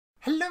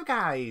Hello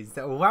guys,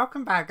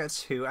 welcome back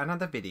to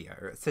another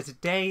video. So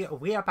today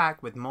we are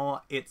back with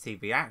more Itzy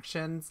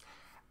reactions.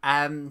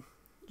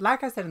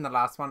 Like I said in the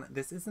last one,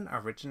 this isn't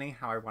originally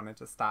how I wanted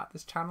to start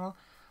this channel.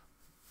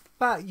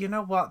 But you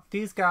know what?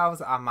 These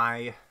girls are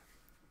my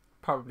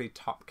probably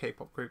top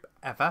K-pop group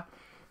ever.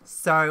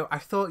 So I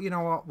thought, you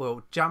know what,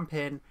 we'll jump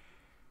in,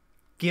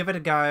 give it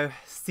a go,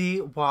 see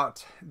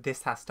what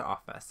this has to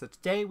offer. So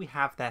today we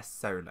have their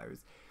solos.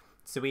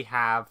 So we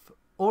have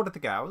all of the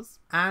girls,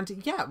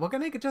 and yeah, we're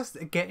gonna just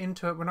get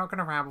into it. We're not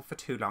gonna ramble for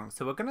too long,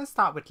 so we're gonna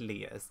start with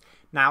Leah's.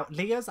 Now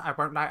Leah's, I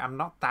won't lie, I'm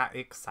not that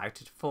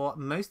excited for,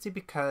 mostly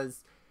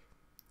because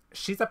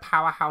she's a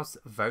powerhouse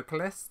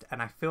vocalist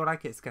and I feel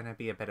like it's gonna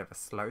be a bit of a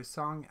slow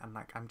song, and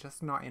like I'm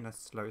just not in a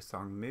slow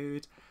song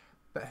mood.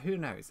 But who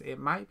knows, it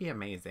might be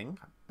amazing.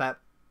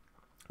 But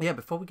yeah,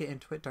 before we get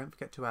into it, don't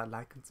forget to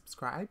like and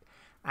subscribe,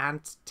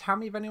 and tell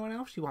me if anyone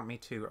else you want me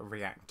to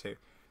react to.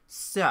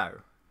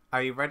 So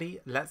are you ready?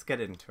 Let's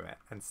get into it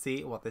and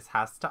see what this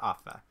has to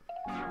offer.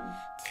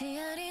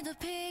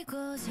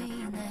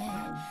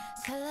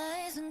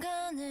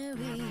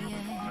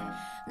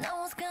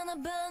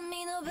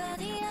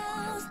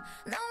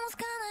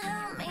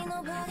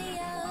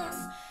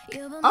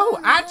 Oh,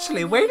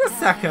 actually, wait a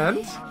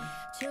second.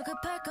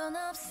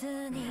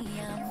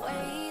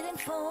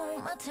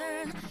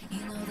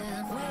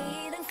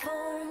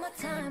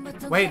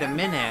 Wait a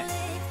minute.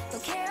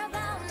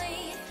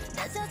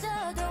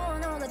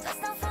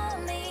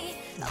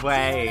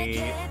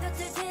 Wait.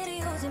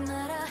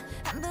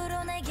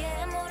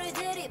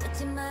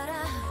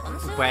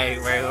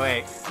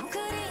 Wait.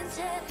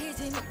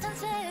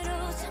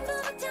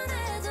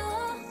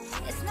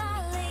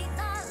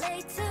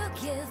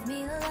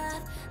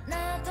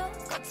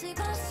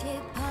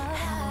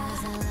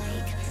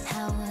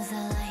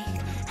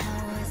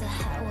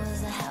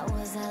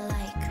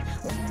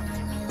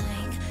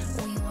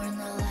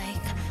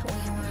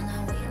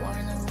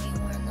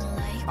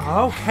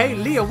 Okay,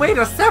 Leah, wait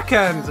a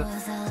second.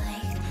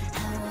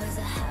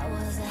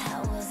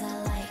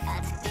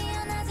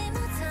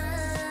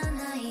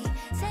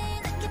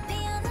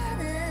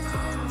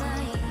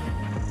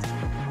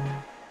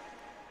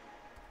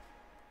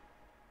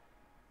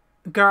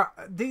 Girl,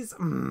 these...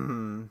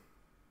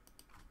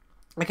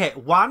 Okay,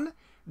 one,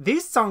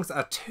 these songs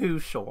are too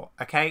short,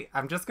 okay?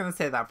 I'm just going to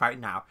say that right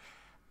now.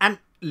 And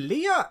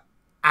Leah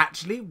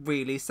actually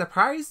really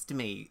surprised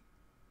me.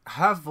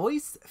 Her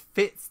voice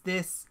fits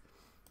this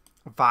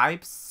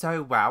vibe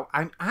so well.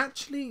 I'm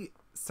actually,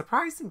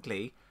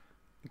 surprisingly,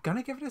 going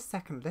to give it a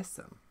second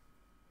listen.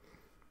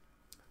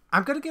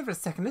 I'm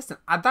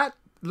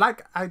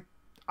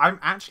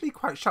actually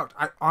quite shocked.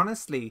 I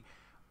honestly,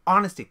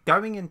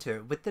 going into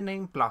it with the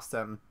name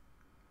Blossom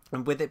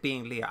and with it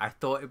being Leah, I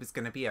thought it was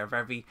going to be a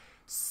very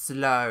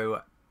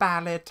slow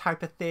ballad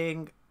type of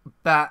thing.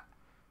 But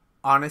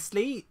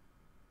honestly,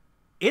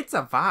 it's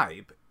a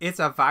vibe. It's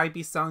a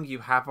vibey song you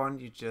have on.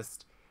 You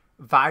just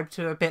vibe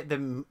to a bit.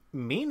 The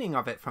meaning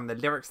of it from the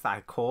lyrics that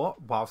I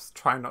caught whilst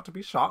trying not to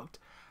be shocked.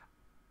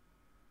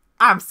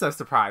 I'm so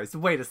surprised.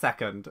 Wait a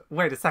second,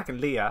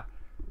 Leah.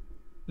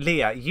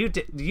 Leah, you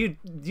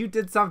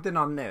did something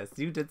on this.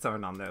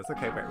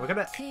 Okay, wait, we're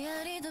gonna...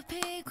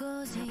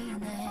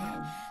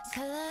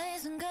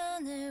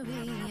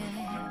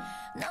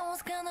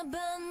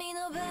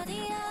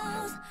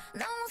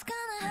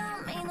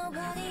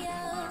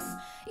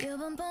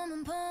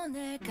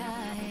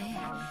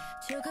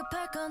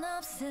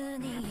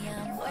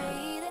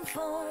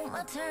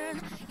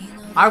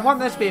 I want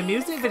there to be a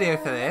music video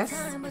for this.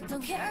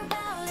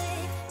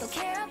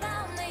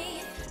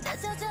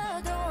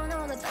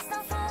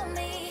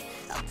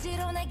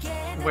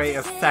 Wait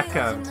a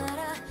second.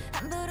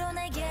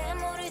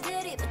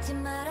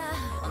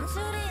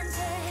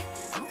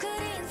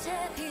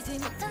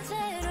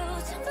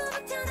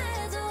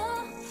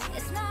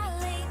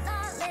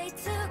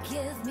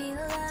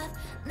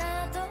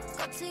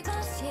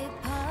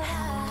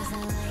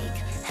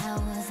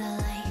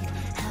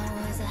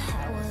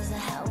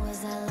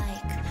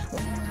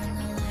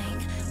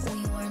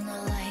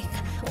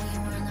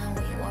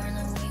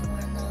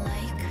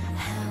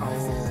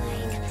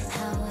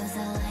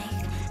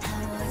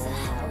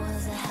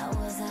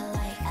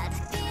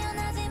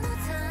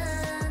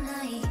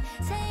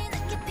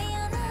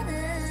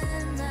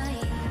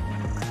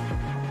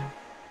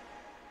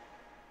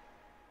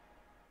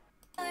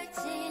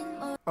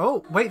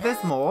 Oh, wait,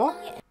 there's more?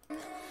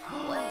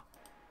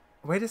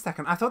 Wait a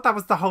second, I thought that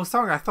was the whole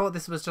song. I thought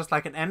this was just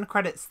like an end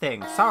credits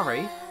thing.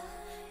 Sorry.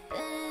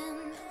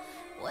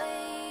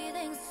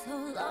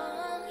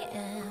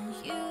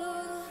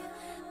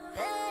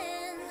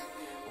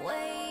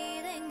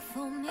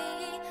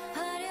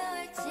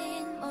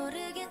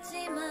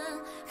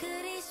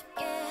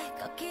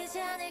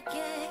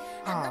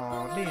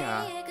 Oh,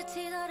 Leah.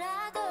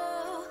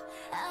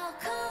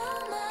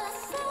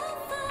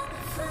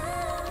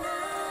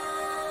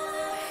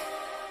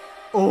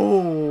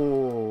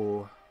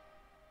 Oh.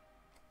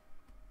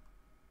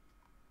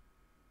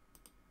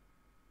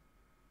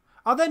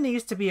 Oh, there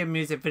needs to be a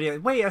music video.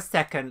 Wait a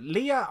second.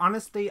 Leah,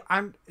 honestly,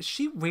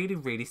 she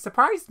really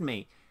surprised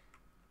me.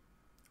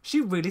 She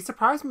really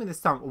surprised me,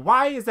 this song.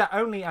 Why is it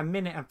only 1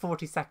 minute and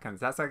 40 seconds?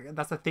 That's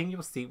a thing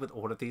you'll see with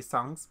all of these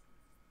songs.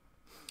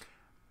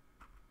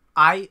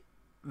 I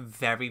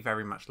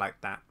very much like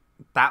that.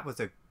 That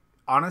was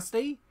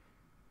honestly,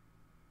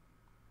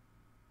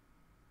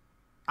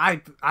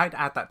 I'd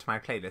add that to my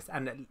playlist.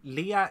 And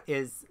Leah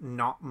is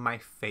not my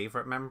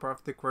favorite member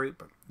of the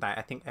group. Like,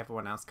 I think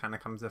everyone else kind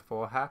of comes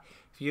before her.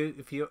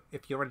 If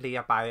you're a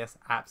Leah bias,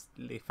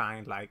 absolutely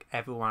fine. Like,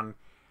 everyone,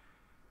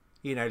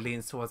 you know,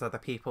 leans towards other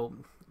people.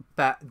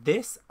 But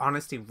this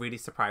honestly really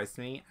surprised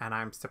me, and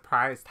I'm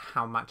surprised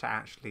how much I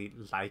actually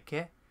like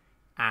it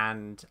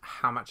and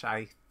how much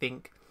I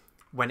think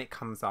when it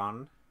comes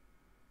on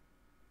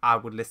I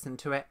would listen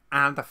to it,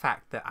 and the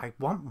fact that I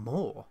want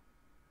more.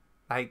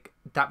 Like,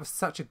 that was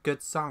such a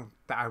good song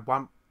that I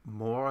want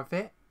more of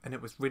it, and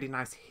it was really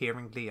nice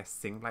hearing Leah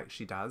sing like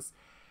she does,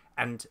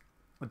 and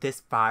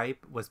this vibe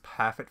was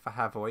perfect for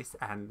her voice.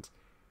 And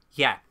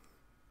yeah,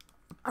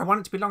 I want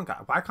it to be longer.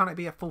 Why can't it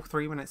be a full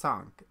 3-minute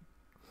song?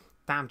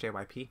 Damn,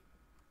 JYP.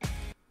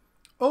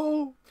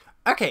 Oh,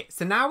 okay,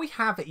 so now we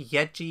have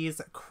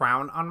Yeji's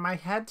Crown on My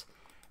Head.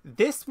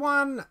 This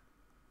one,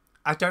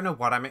 I don't know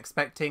what I'm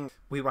expecting.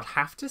 We will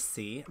have to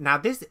see. Now,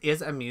 this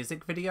is a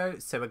music video,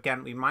 so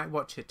again, we might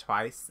watch it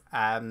twice.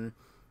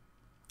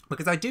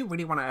 Because I do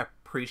really want to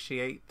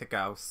appreciate the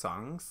girls'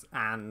 songs.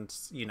 And,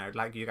 you know,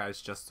 like you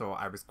guys just saw,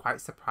 I was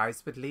quite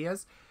surprised with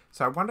Leah's.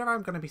 So I wonder if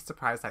I'm going to be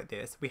surprised like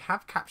this. We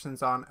have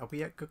captions on. Are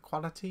we at good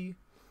quality?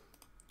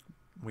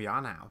 We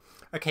are now.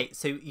 Okay,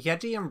 so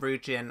Yeji and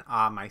Ryujin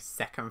are my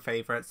second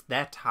favourites.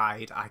 They're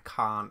tied. I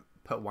can't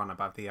put one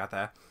above the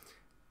other.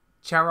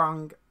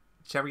 Cheryong,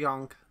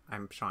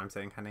 I'm sure I'm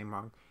saying her name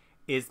wrong,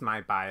 is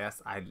my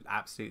bias. I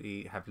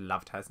absolutely have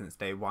loved her since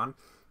day one.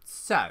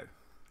 So,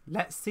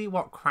 let's see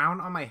what Crown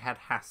on My Head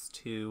has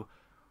to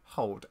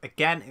hold.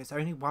 Again, it's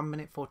only 1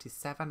 minute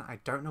 47. I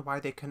don't know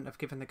why they couldn't have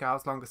given the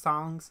girls longer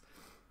songs.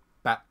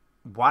 But,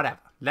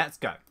 whatever. Let's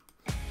go.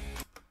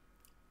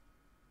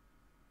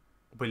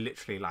 We're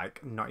literally,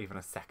 like, not even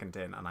a second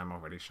in, and I'm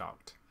already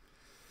shocked.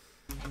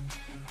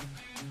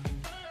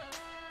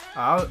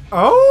 Oh!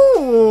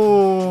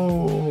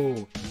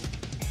 Oh!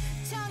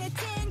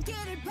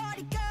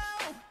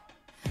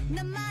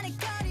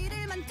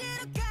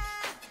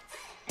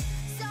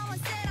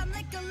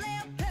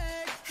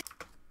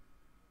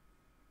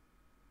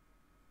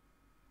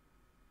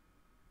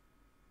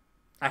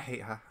 I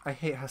hate her. I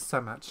hate her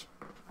so much.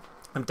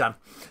 I'm done.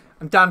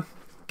 I'm done.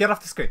 Get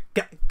off the screen.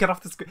 Get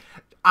off the screen.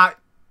 I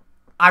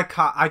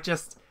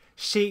can't.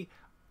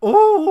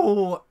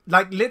 Oh,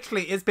 like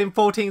literally it's been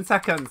 14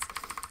 seconds.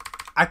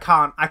 I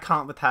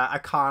can't with her. I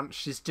can't.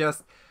 She's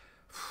just.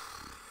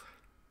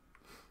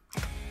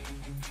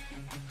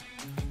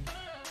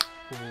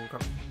 Oh,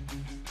 God.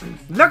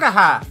 Look at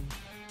her.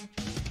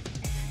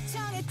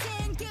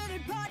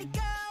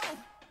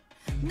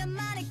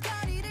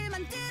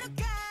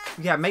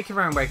 Yeah, make your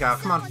own way, girl.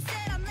 Come on.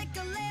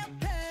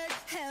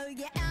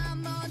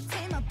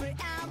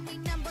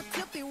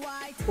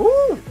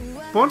 Ooh,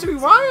 Born to be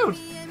Wild.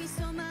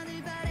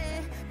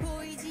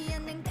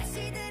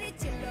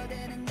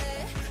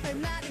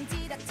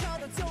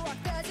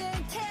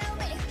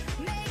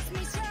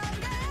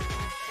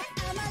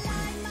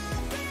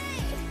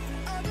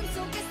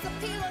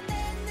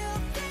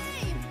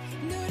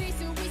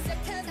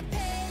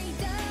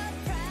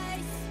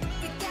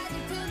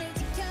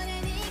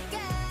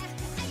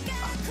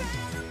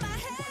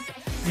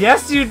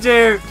 Yes, you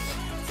do.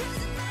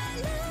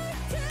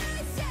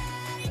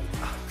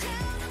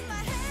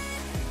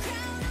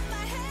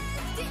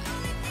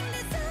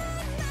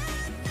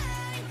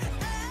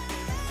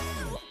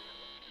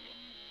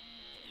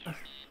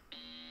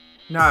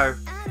 No.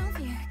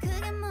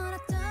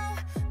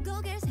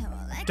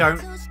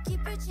 Don't.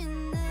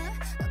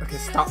 Okay,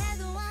 stop.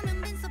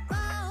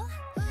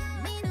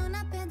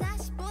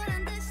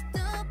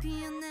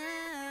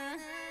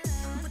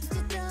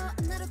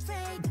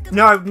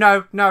 No.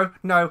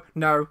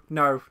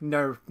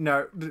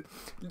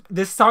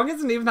 This song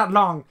isn't even that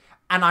long,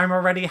 and I'm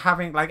already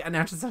having like an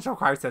existential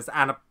crisis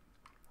and a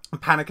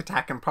panic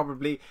attack and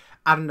probably,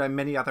 I don't know,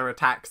 many other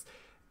attacks.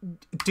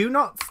 Do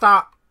not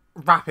start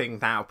rapping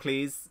now,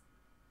 please.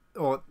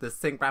 Or the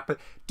sing rapper.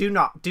 Do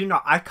not.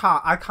 I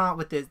can't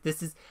with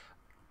this.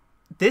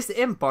 This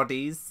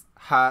embodies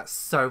her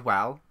so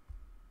well.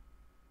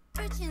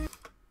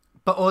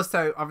 But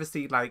also,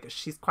 obviously, like,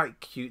 she's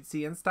quite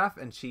cutesy and stuff,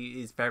 and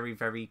she is very,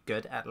 very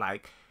good at,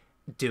 like,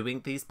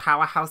 doing these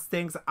powerhouse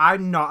things.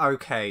 I'm not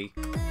okay.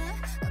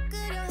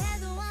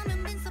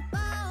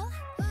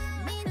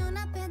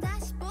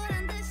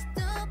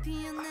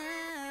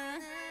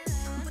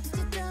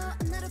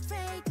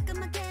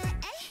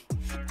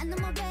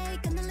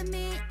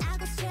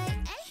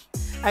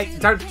 Hey,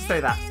 don't say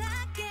that.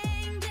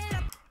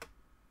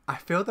 I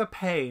feel the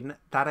pain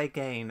that I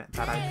gain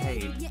that I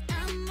paid.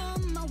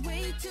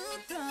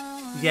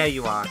 Yeah,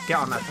 you are. Get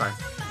on that throne.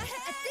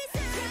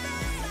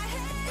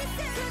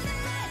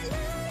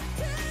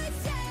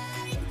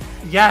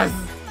 Yes!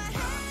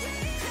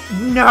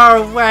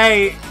 No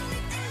way!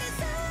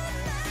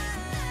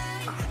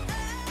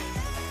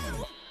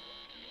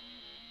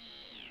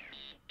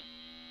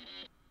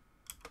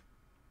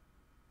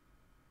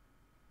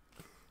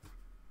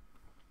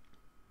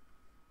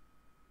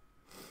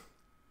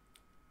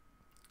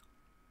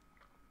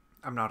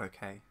 I'm not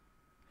okay.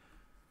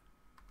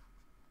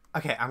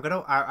 Okay, I'm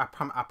gonna,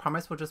 I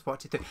promise we'll just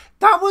watch it through.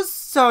 That was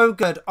so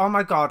good. Oh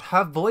my god,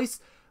 her voice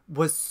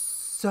was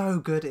so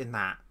good in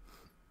that.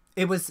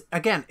 It was,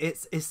 again,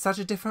 it's such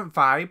a different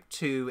vibe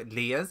to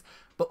Leah's,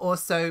 but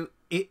also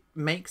it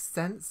makes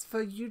sense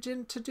for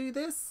Yujin to do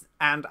this.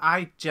 And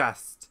I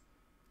just,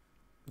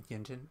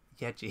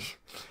 Yeji.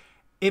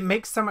 It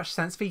makes so much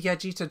sense for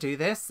Yeji to do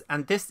this.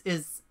 And this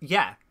is,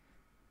 yeah.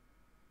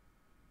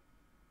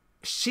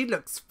 She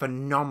looks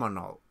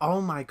phenomenal.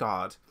 Oh my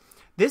god.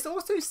 This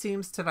also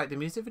seems to, like, the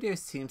music video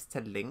seems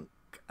to link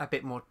a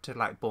bit more to,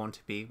 like, Born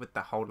to Be with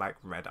the whole, like,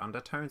 red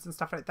undertones and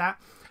stuff like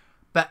that.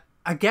 But,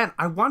 again,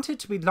 I want it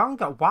to be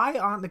longer. Why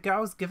aren't the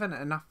girls given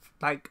enough,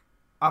 like,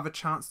 of a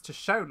chance to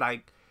show,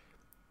 like,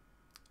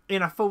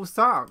 in a full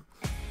song?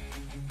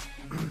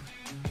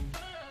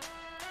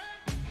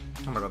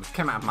 Oh my god, this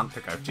came out a month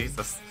ago.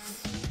 Jesus.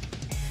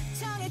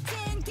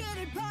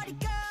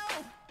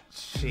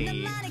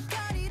 She...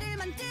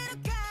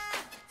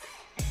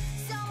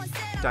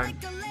 Don't...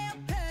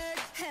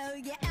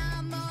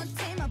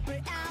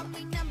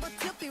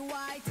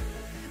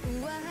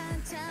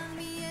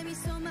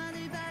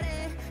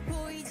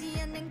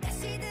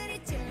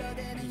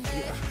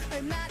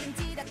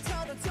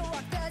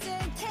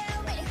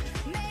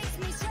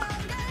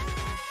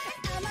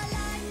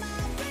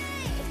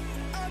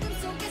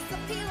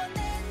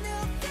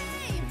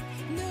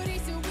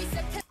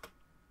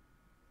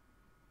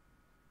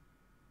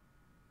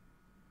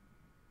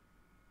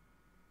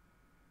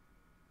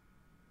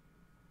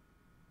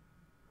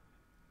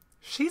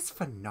 She's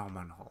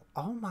phenomenal.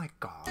 Oh my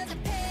god.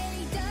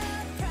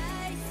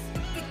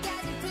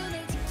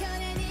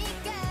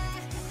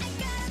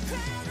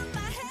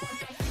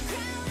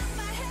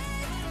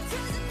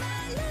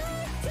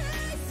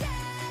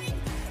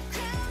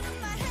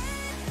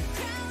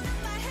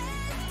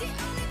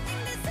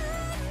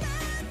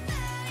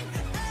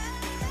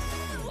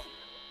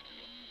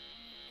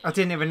 I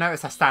didn't even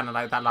notice I standing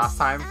like that last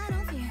time.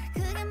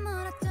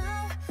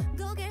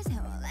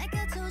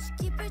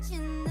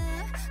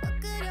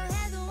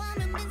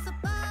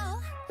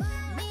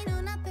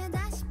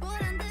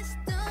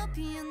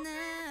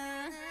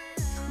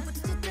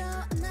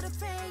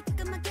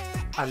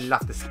 I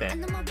love this bit.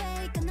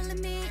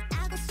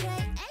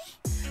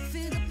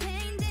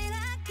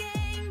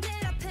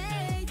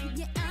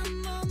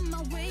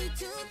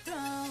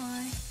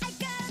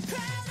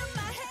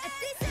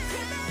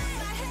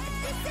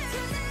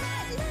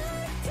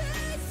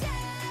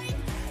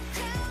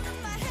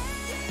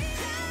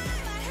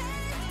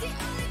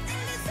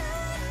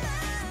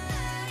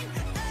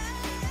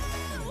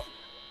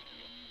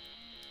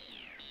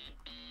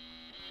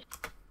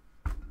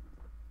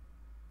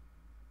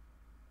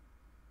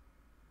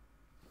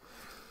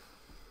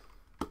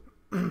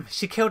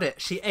 She killed it.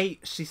 She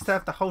ate. She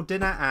served the whole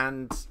dinner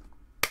and...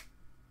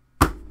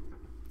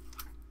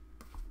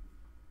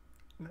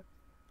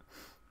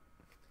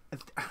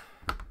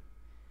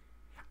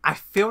 I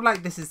feel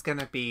like this is going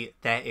to be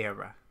their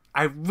era.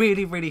 I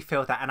really, really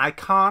feel that. And I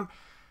can't...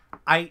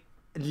 I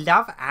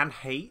love and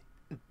hate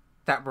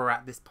that we're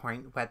at this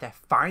point where they're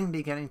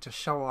finally getting to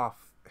show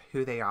off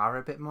who they are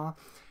a bit more.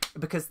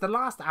 Because the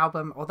last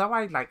album, although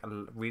I like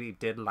really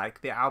did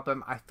like the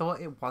album, I thought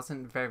it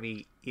wasn't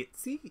very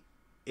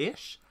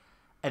Itzy-ish.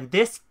 And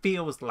this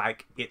feels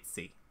like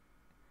Itzy.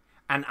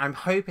 And I'm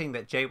hoping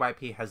that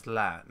JYP has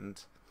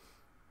learned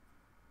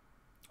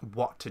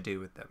what to do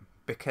with them.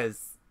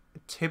 Because,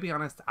 to be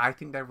honest, I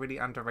think they're really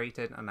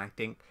underrated. And I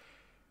think,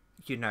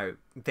 you know,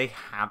 they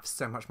have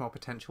so much more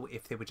potential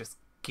if they were just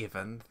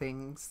given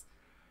things.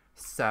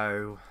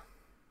 So...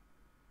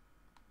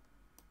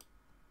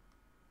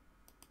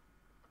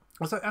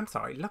 Also, I'm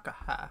sorry, look at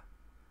her.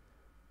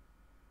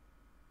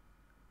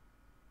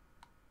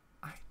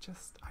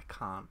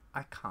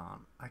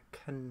 I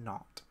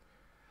cannot.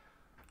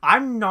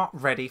 I'm not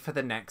ready for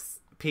the next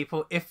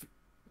people. If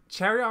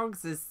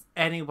Cheongsuk is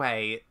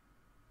anyway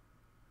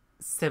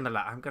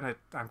similar, I'm gonna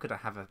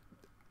have an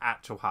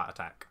actual heart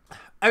attack.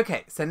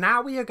 Okay, so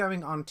now we are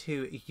going on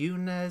to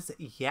Yuna's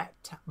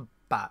Yet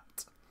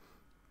But.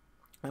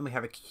 And we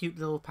have a cute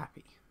little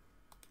puppy.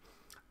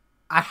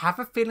 I have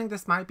a feeling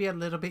this might be a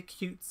little bit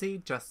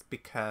cutesy just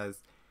because...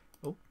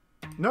 Oh,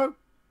 no!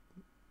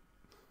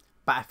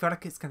 But I feel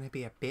like it's going to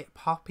be a bit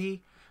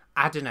poppy.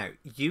 I don't know.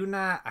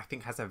 Yuna, I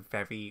think, has a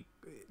very,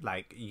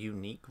 like,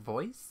 unique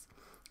voice.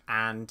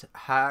 And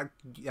her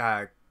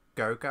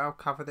Go Girl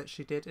cover that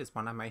she did is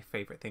one of my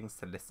favourite things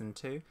to listen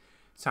to.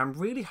 So I'm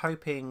really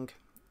hoping...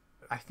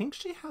 I think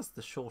she has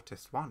the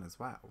shortest one as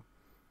well.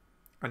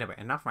 Anyway,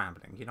 enough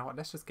rambling. You know what?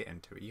 Let's just get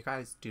into it. You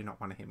guys do not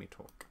want to hear me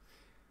talk.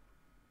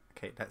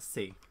 Okay, let's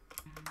see.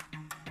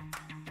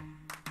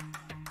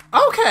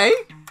 Okay!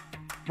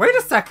 Wait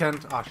a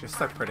second! Oh, she's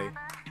so pretty.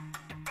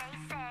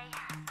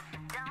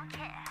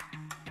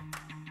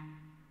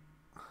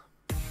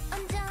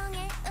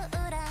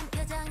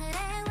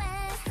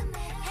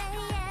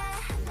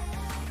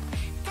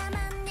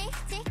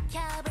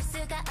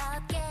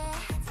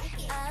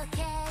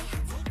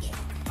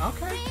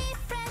 Okay.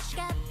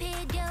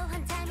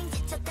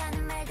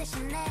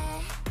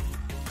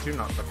 Do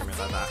not look at me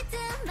like that.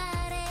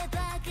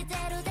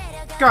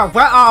 Girl,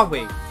 where are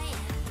we?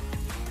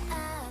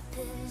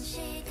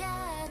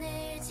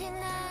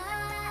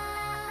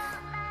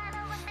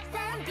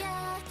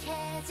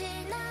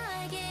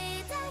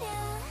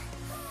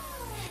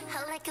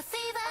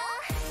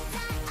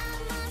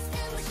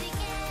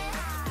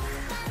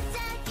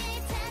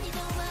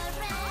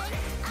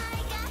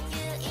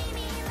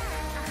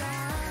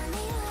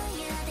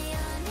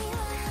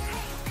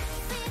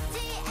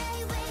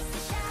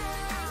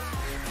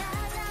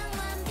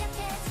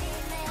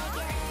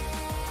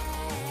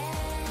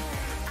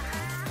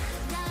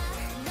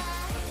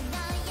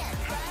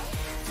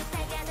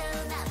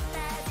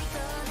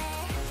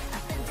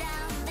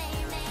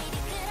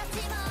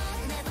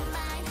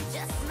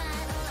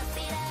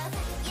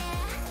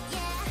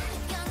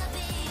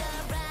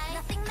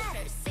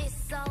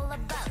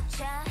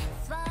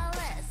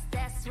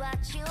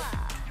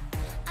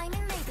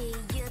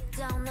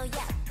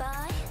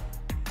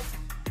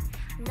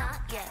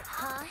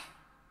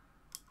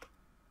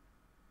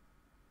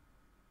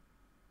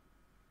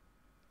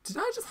 Did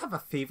I just have a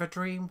fever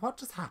dream? What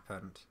just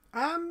happened?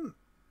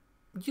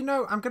 You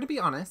know, I'm gonna be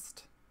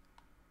honest.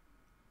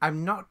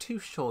 I'm not too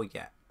sure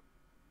yet.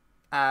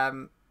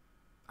 I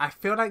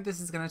feel like this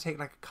is gonna take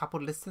like a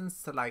couple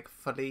listens to like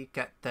fully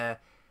get the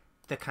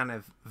kind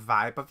of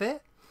vibe of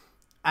it.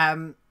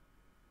 I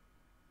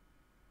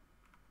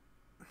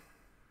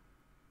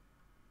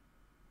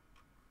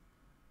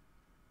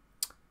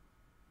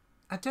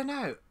don't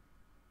know.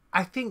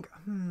 I think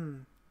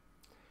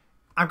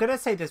I'm gonna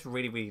say this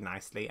really, really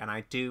nicely, and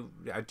I do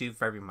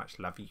very much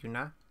love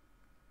Yuna,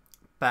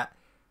 but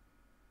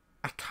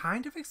I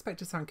kind of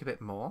expected something a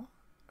bit more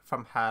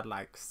from her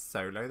like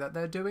solo that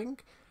they're doing.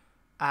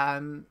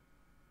 But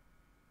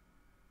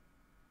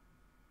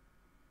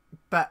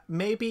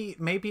maybe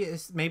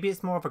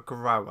it's more of a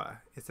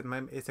grower. It's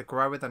a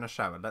grower than a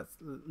shower.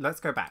 Let's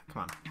go back.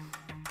 Come on.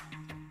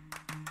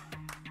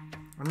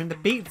 I mean, the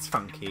beat's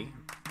funky.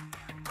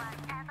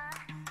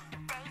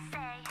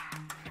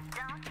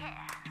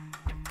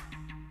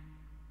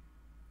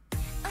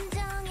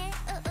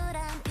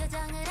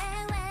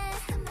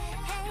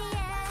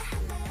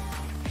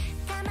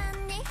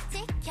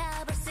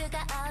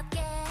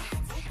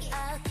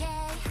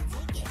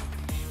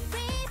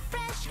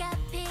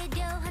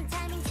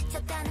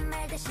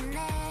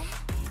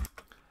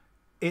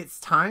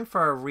 It's time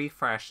for a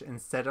refresh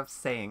instead of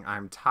saying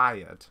I'm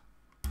tired.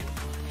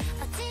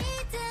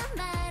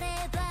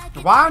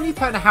 Why aren't you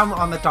putting a helmet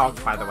on the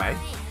dog, by the way?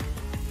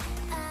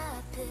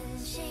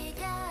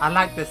 I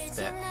like this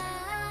bit.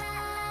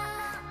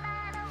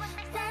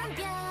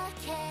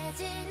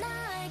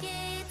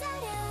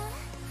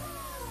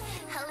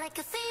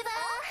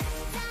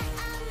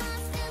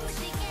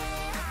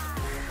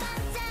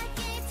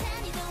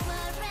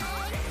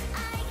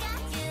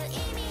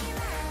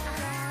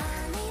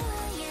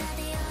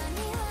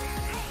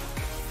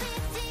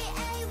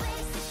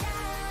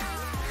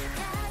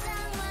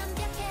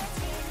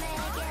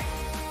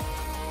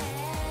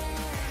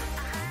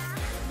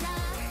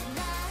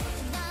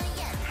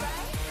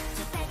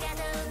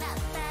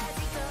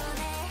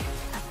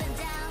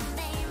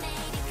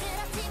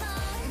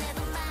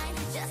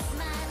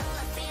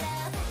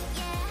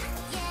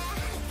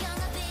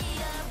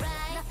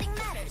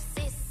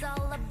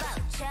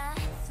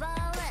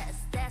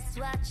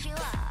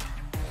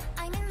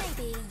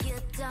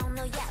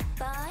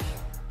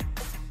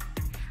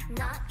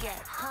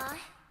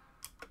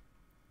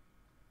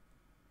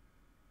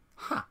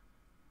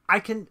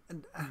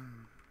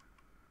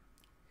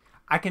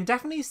 I can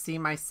definitely see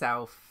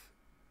myself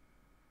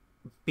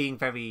being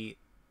very,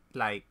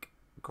 like,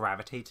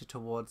 gravitated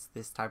towards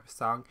this type of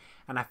song.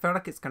 And I feel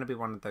like it's going to be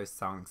one of those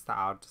songs that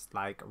I'll just,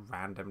 like,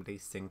 randomly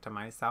sing to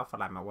myself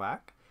while I'm at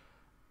work.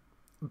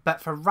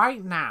 But for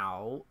right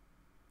now,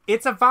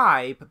 it's a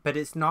vibe, but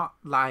it's not,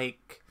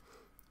 like...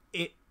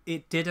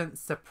 It didn't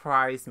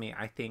surprise me,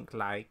 I think,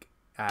 like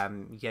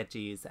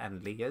Yeji's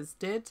and Leah's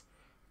did.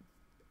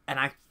 And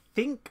I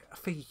think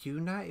for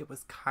Yuna, it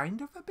was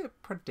kind of a bit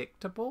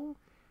predictable.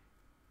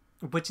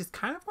 Which is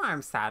kind of what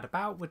I'm sad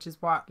about, which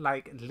is what,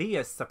 like,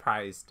 Leah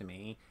surprised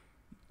me.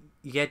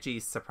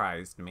 Yeji's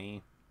surprised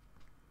me.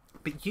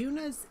 But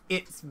Yuna's,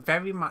 it's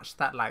very much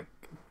that, like,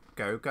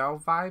 go-girl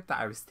vibe that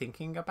I was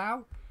thinking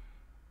about.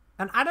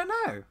 And I don't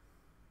know.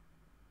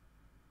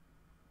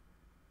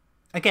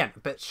 Again,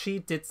 but she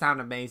did sound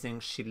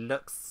amazing. She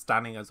looks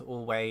stunning as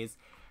always.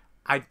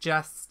 I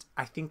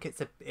think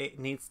it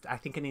needs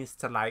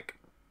to, like,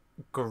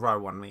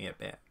 grow on me a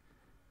bit.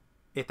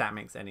 If that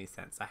makes any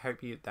sense. I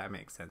hope that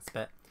makes sense.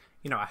 But,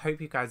 you know, I hope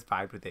you guys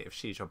vibe with it if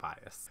she's your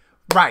bias.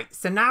 Right,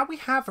 so now we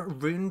have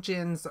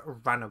Runjin's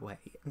Runaway.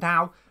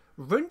 Now,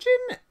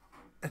 Runjin,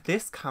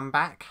 this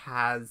comeback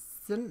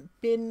hasn't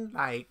been,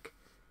 like,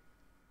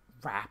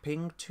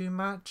 rapping too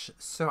much.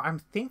 So I'm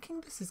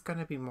thinking this is going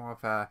to be more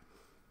of a,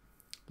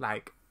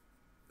 like,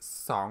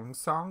 song,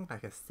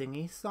 like a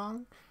singy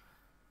song.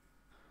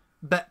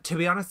 But to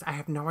be honest, I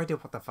have no idea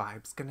what the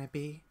vibe's going to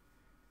be.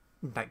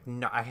 like,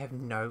 no, I have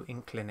no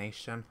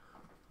inclination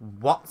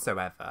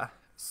whatsoever.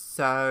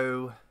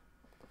 So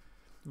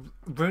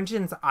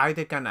Runjin's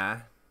either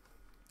gonna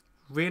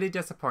really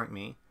disappoint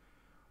me,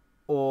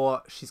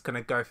 or she's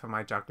gonna go for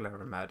my juggler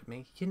and murder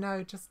me. You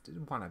know, just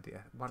one of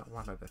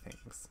the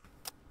things.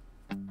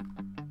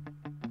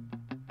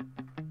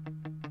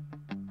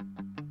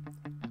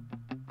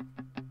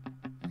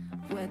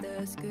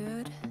 Weather's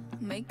good,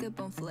 makeup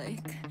on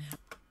flake.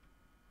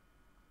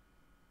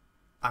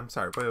 I'm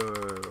sorry, wait.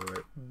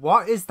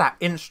 What is that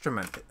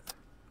instrument?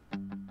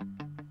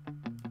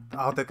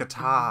 Oh, the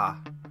guitar.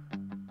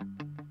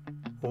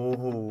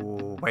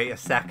 Oh, wait a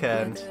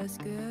second. Weather's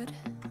good,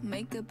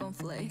 makeup on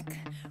flake.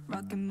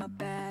 Rocking my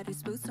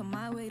baddest boots on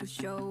my way to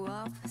show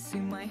off. See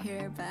my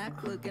hair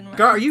back, looking right.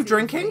 Girl, are you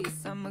drinking?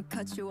 I'ma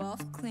cut you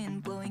off clean,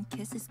 blowing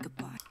kisses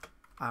goodbye.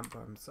 Oh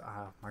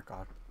my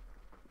god.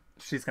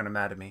 She's gonna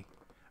murder me.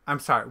 I'm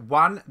sorry.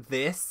 One,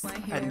 this,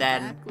 and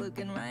then... Back,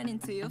 looking right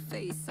into your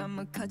face.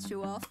 I'ma cut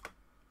you off.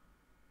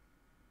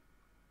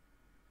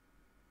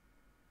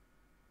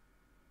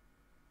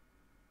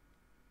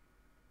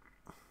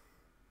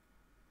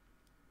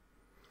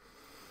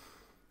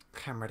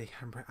 Okay, I'm ready.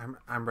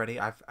 I'm ready.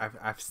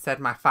 I've said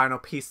my final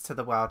piece to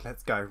the world.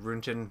 Let's go.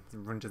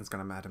 Runjin's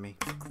gonna murder me.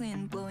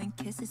 Clean, blowing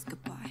kisses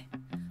goodbye.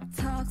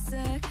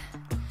 Toxic.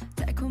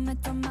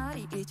 달콤했던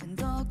말이 이젠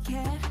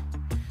독해.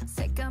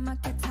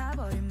 새까맣게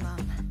타버린 맘.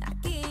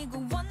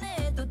 아끼고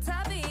원해도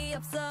답이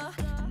없어.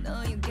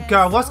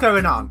 Girl, what's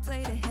going on?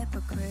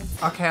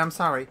 Okay, I'm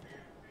sorry.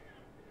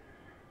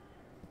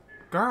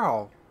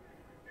 Girl,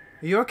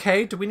 are you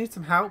okay? Do we need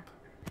some help?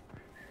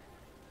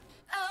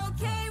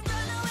 Okay,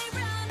 run away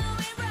from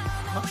me.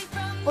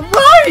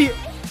 Right!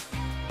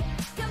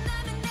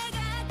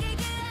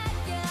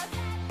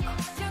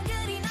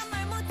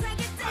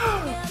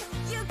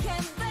 You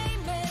can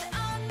blame it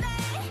on me.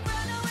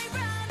 Run away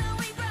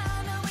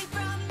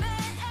from me.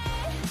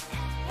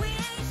 We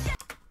ain't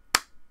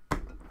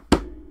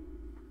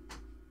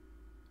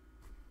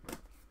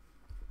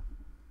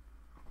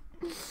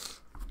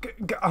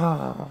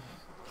Oh.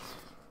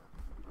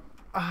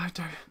 I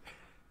don't...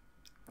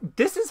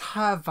 This is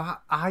her vibe.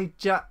 I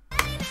just...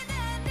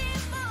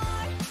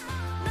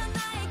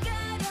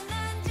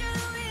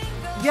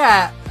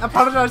 Yeah,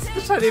 apologise to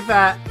the teddy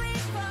bear.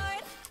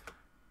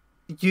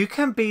 You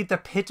can be the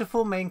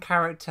pitiful main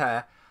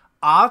character.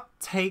 I'll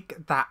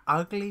take that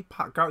ugly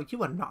part. Girl,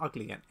 you are not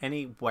ugly in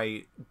any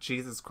way.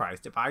 Jesus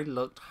Christ. If I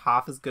looked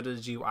half as good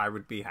as you, I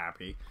would be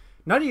happy.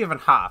 Not even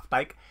half.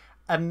 Like,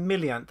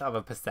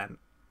 1,000,000%.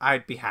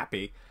 I'd be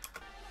happy.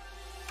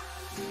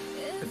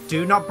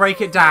 Do not break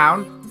it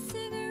down.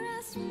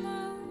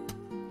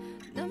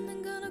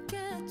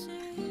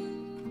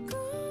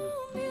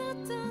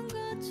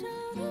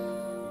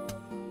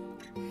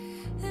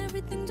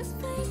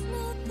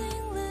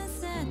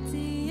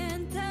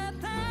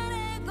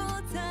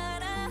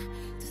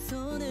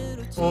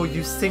 Oh,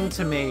 you sing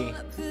to me.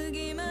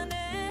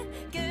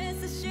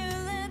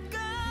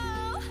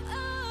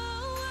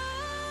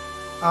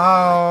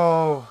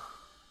 Oh.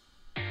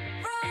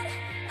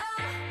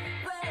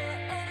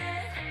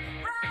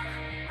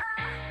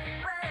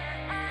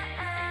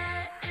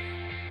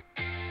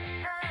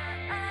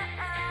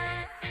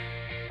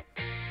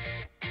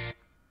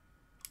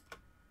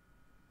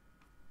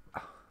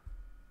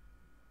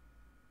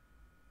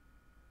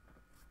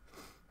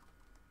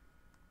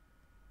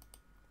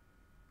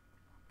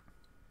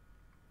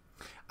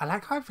 I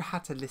like how I've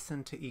had to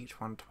listen to each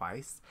one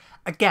twice.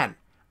 Again,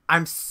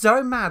 I'm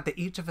so mad that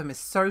each of them is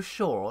so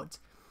short,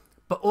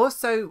 but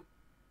also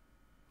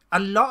a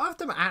lot of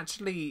them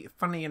actually,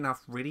 funny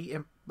enough, really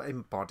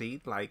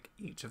embodied like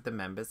each of the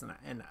members,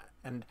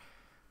 and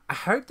I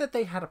hope that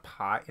they had a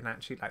part in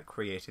actually like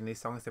creating these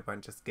songs. They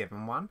weren't just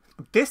given one.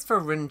 This for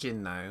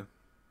Runjin though.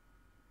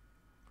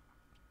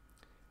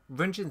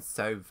 Runjin's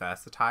so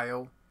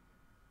versatile,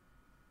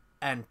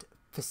 and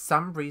for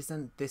some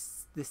reason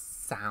this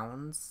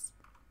sounds.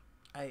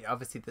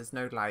 Obviously, there's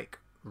no, like,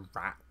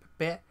 rap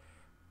bit,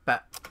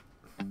 but...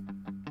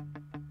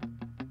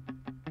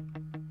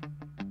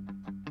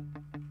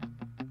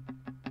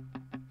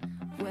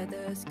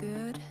 Weather's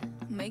good,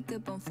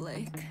 makeup on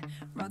flake.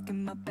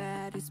 Rocking my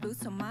baddest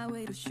boots on my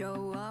way to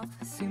show off.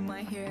 See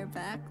my hair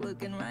back,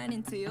 looking right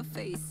into your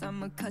face.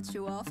 I'ma cut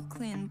you off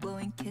clean,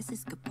 blowing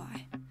kisses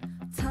goodbye.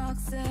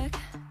 Toxic,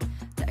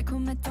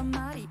 달콤했던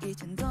말이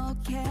이젠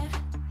독해.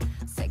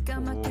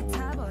 새까맣게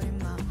타버린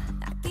맘.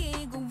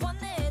 아끼고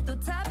원해도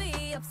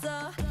답이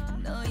없어.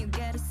 No, you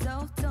get it,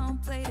 so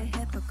don't play the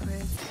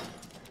hypocrite.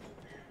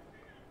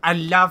 I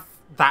love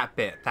that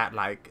bit, that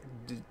like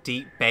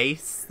deep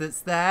bass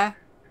that's there,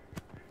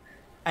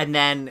 and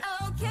then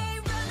Okay,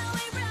 run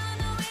away from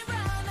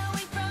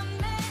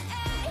me.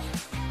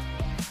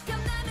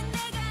 겁나면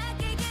내가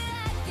아끼게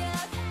할게.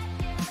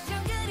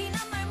 정글이 넌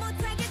말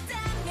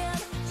못하겠다면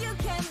you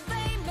can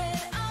blame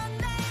it on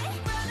me.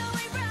 Run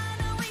away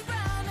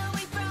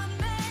from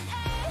me.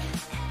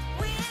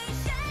 We ain't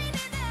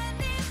shining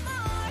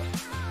anymore.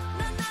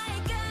 넌 나의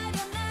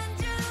가련한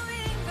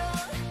주인공.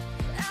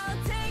 I'll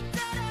take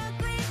that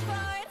ugly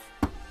part.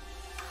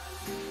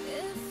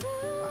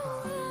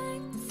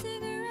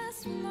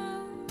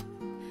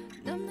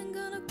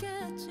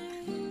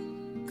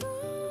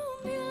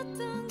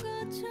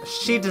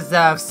 She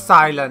deserves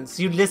silence.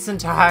 You listen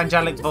to her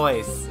angelic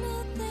voice.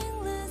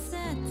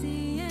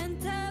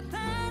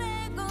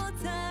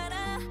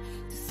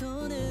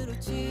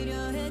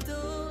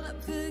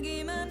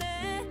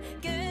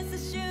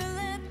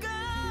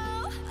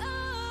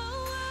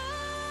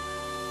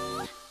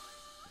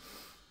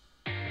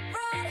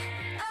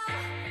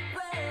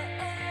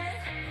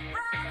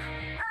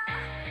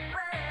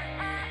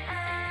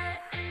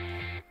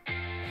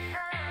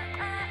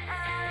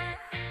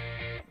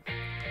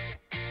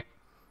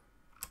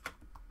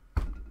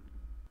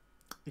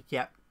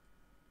 Yep.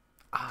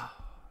 Oh.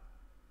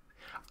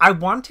 I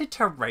wanted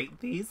to rate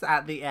these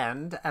at the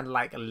end and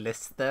like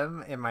list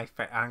them in my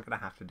I'm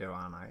gonna have to do it,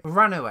 aren't I?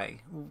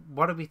 Runaway.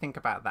 What do we think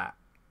about that?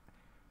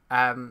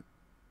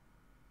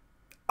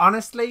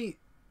 Honestly,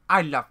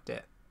 I loved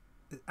it.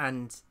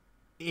 And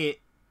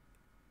it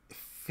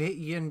fit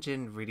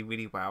Yunjin really,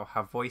 really well.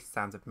 Her voice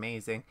sounds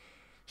amazing.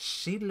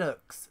 She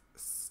looks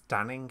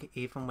stunning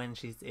even when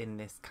she's in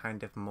this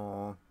kind of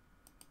more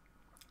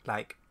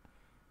like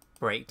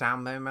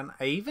breakdown moment.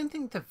 I even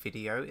think the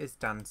video is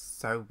done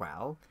so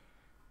well.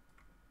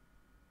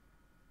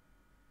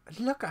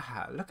 Look at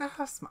her. Look at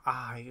her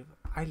smile.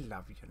 I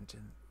love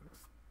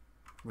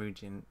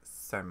Roonjin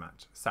so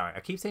much. Sorry, I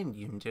keep saying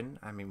Yunjin.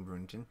 I mean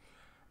Roonjin.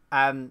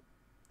 And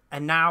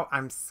now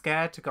I'm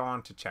scared to go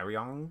on to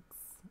Cheryong's.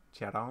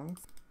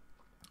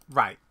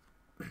 Right.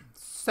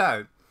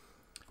 So,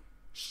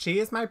 she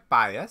is my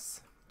bias,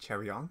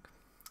 Cheryong.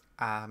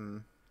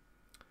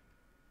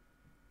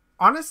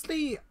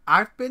 Honestly,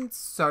 I've been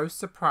so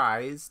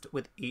surprised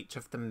with each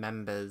of the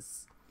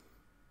members'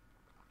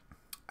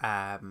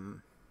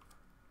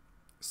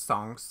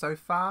 songs so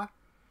far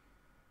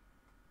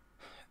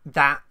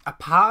that a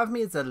part of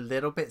me is a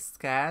little bit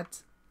scared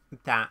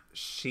that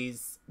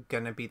she's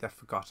gonna be the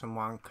forgotten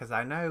one, because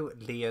I know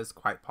Leah's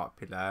quite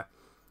popular,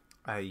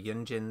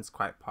 Yunjin's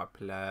quite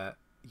popular,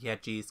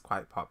 Yeji's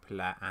quite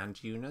popular, and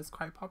Yuna's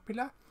quite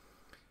popular.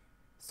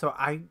 So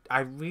I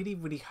really,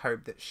 really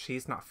hope that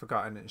she's not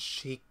forgotten and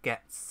she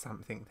gets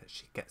something that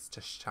she gets to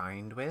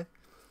shine with.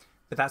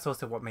 But that's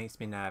also what makes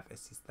me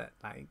nervous, is that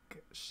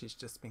like she's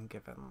just been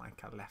given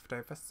like a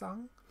leftover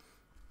song.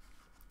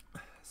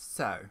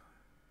 So.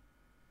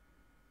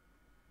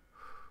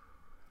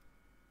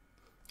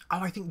 Oh,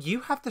 I think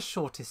you have the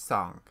shortest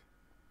song.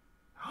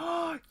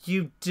 Oh,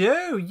 you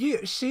do.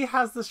 She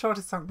has the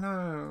shortest song.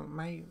 No,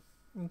 my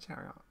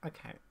chariot.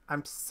 Okay,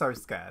 I'm so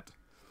scared.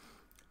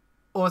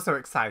 Also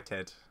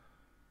excited.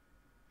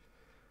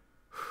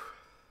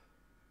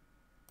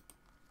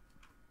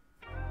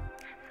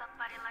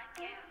 Somebody like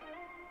you,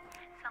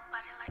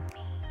 somebody like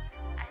me.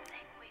 I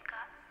think we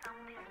got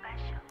something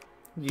special.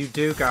 You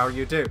do, girl,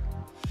 you do.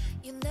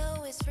 You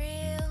know it's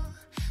real.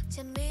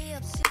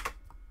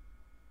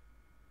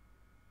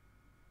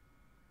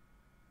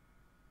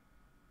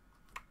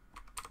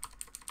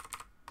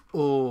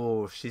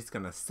 Oh, she's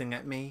gonna sing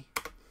at me.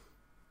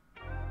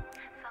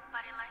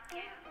 Somebody like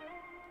you,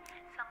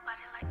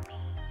 somebody like me.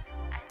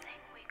 I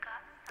think we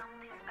got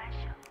something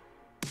special.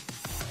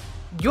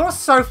 You're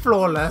so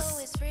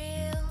flawless.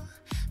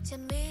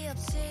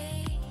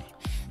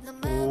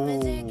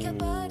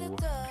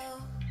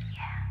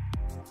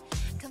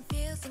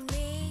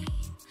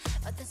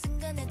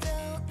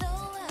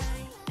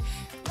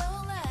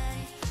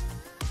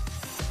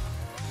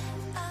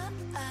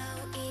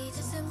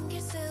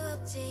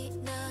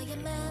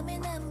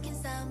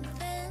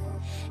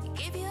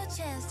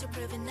 Chance to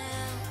prove it now.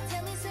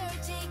 Tell me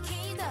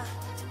솔직히 더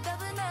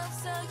답은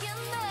없어, you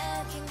know.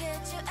 I can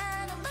get you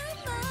out of my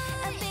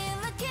mind. I've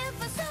been looking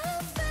for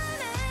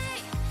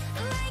somebody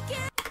like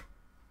you.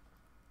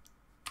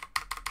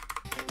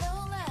 No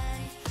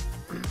lie.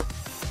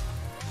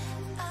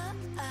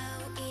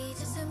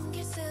 이제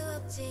숨길 수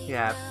없지.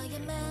 Yeah. 너의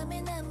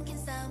맘에 남긴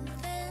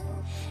something.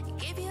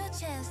 Give you a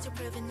chance to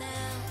prove it now.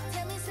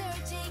 Tell me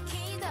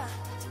솔직히 더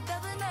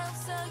답은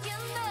없어, you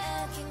know.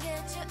 I can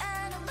get you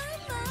out of my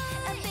mind.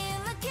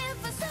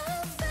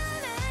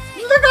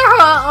 Look at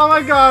her! Oh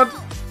my god!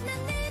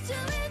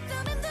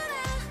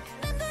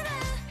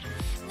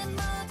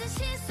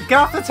 Get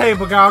off the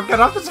table, girl! Get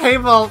off the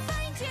table!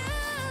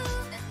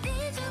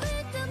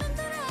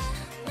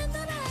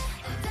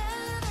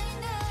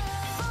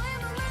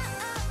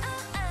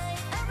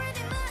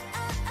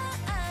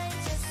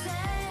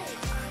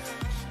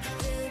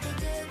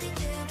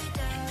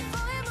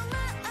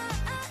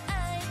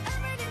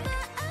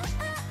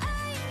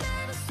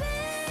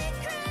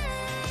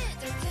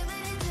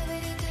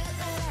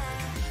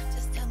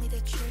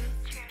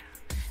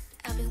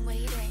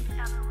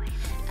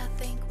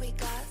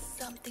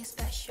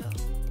 Special.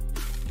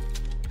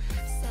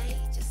 Say,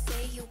 just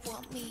say you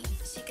want me.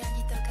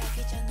 시간이 더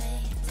가기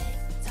전에 tick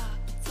tock,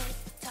 tick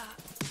tock.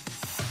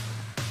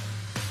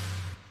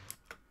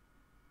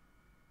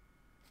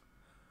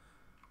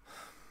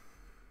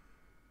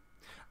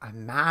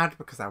 I'm mad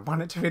because I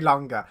want it to be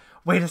longer.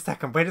 Wait a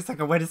second, wait a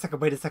second, wait a second,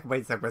 wait a second, wait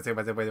a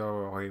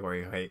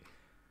second, wait.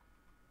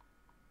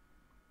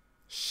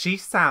 She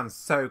sounds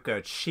so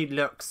good. She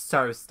looks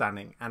so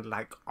stunning. And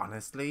like,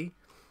 honestly,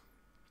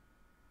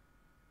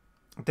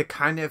 the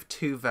kind of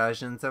two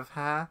versions of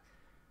her,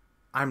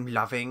 I'm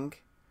loving.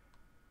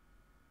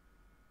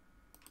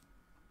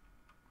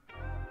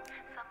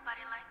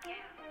 Somebody like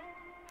you,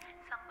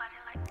 somebody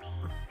like me.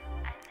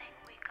 I think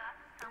we got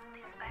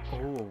something special.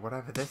 Oh,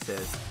 whatever this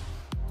is.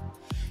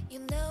 You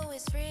know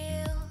it's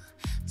real.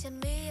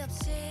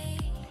 재미없이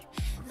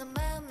너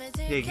마음을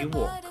Yeah, you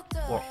walk.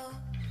 Walk.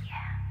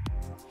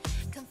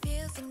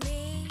 Confusing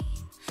me.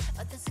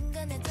 어떤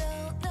순간에도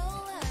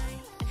no lie,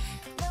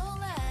 no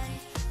lie.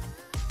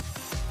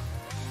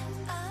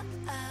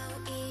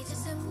 이제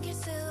숨길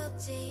수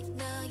없지.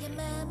 너의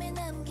맘에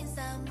남긴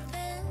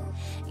something.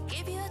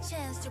 Give you a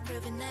chance to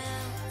prove it now.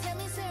 Tell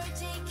me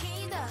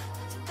솔직히 더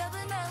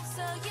답은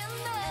없어, you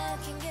know. I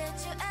can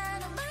get you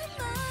out of my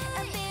mind.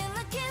 I've been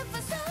looking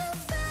for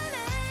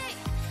somebody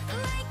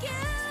like you.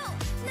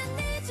 난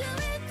네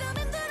주위를 또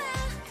맴돌아,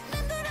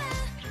 맴돌아.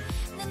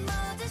 내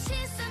모든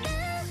시선은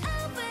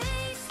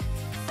always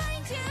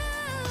find you.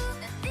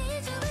 난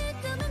네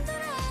주위를 또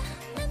맴돌아,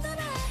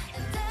 맴돌아.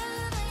 And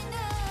that I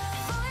know.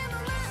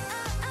 Forever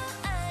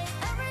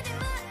already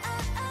mine.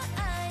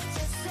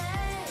 Just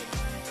say,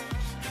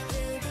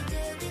 doobie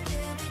doobie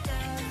doobie do.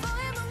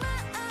 Forever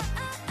mine,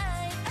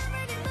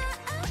 already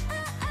mine.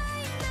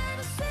 Not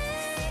a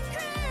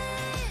secret.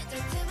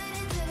 Doobie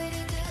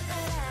doobie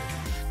doobie.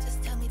 Just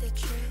tell me the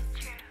truth.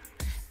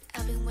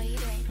 I've been waiting.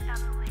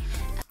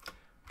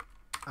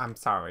 I'm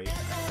sorry.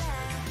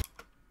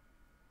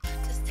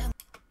 Just tell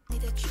me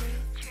the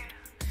truth.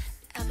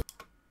 I've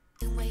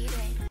been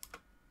waiting.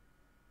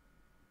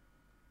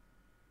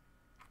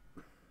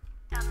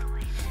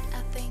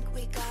 I think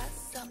we got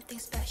something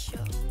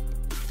special.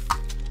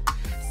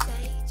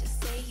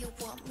 Just say you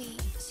want me.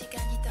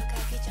 시간이 더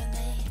가기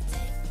전에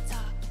tick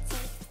tock,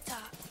 tick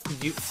tock.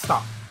 You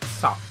stop.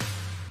 Stop.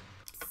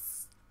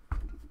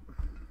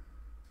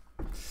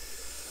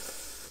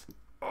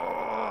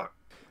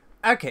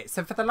 Okay,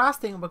 so for the last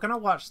thing, we're gonna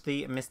watch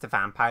the Mr.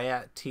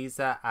 Vampire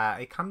teaser.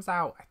 It comes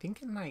out, I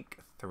think, in like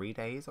 3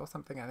 days or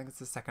something. I think it's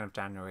the 2nd of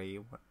January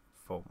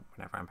for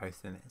whenever I'm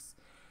posting this.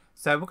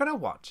 So we're gonna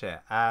watch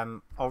it.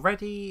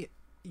 Already,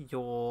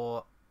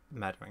 you're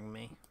murdering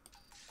me.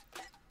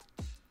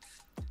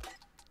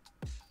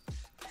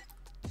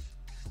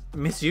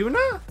 Miss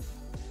Yuna?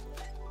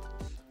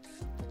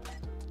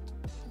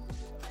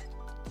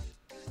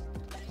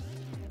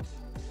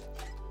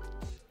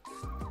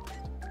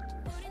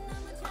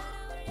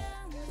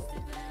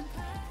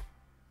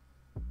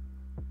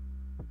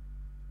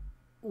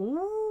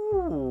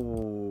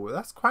 Ooh,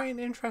 that's quite an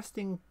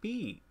interesting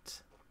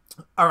beat.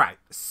 Alright,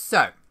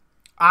 so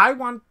I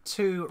want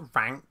to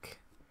rank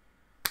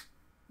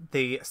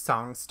the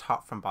songs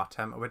top from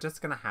bottom. We're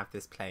just going to have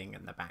this playing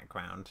in the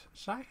background.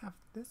 Should I have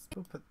this?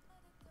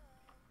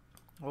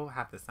 We'll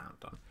have the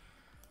sound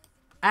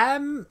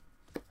on.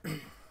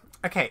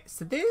 Okay,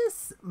 so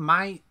this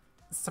might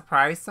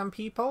surprise some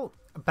people,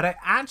 but I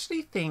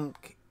actually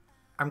think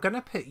I'm going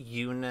to put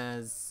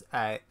Yuna's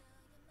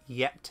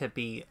Yet to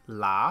Be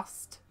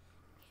last.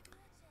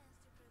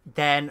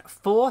 Then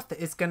 4th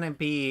is going to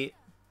be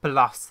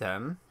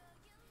Blossom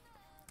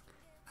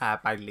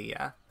by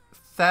Leah.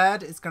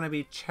 3rd is going to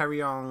be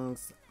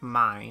Cheryong's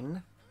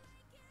Mine.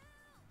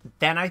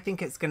 Then I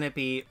think it's going to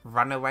be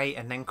Runaway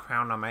and then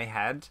Crown on My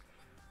Head.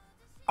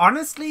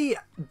 Honestly,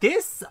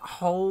 this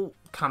whole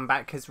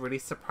comeback has really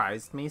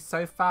surprised me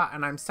so far,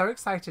 and I'm so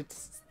excited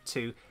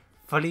to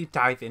fully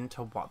dive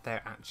into what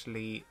they're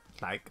actually,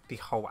 like, the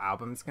whole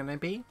album's going to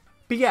be.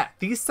 But yeah,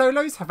 these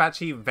solos have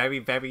actually very,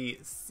 very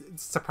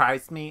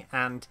surprised me,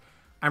 and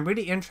I'm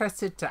really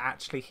interested to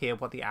actually hear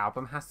what the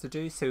album has to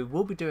do. So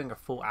we'll be doing a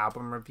full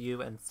album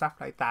review and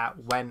stuff like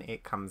that when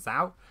it comes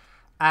out.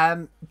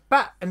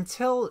 But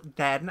until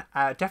then,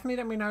 definitely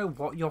let me know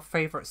what your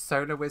favourite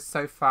solo is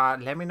so far.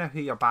 Let me know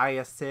who your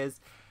bias is,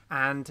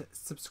 and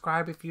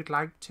subscribe if you'd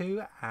like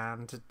to.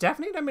 And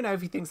definitely let me know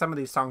if you think some of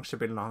these songs should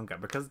be longer,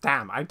 because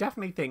damn, I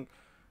definitely think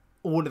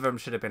all of them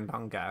should have been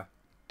longer.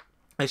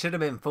 They should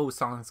have been full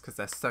songs because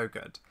they're so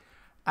good.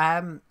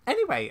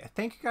 Anyway,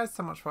 thank you guys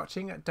so much for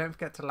watching. Don't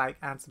forget to like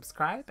and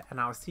subscribe, and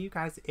I'll see you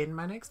guys in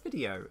my next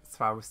video.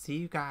 So I will see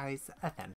you guys then.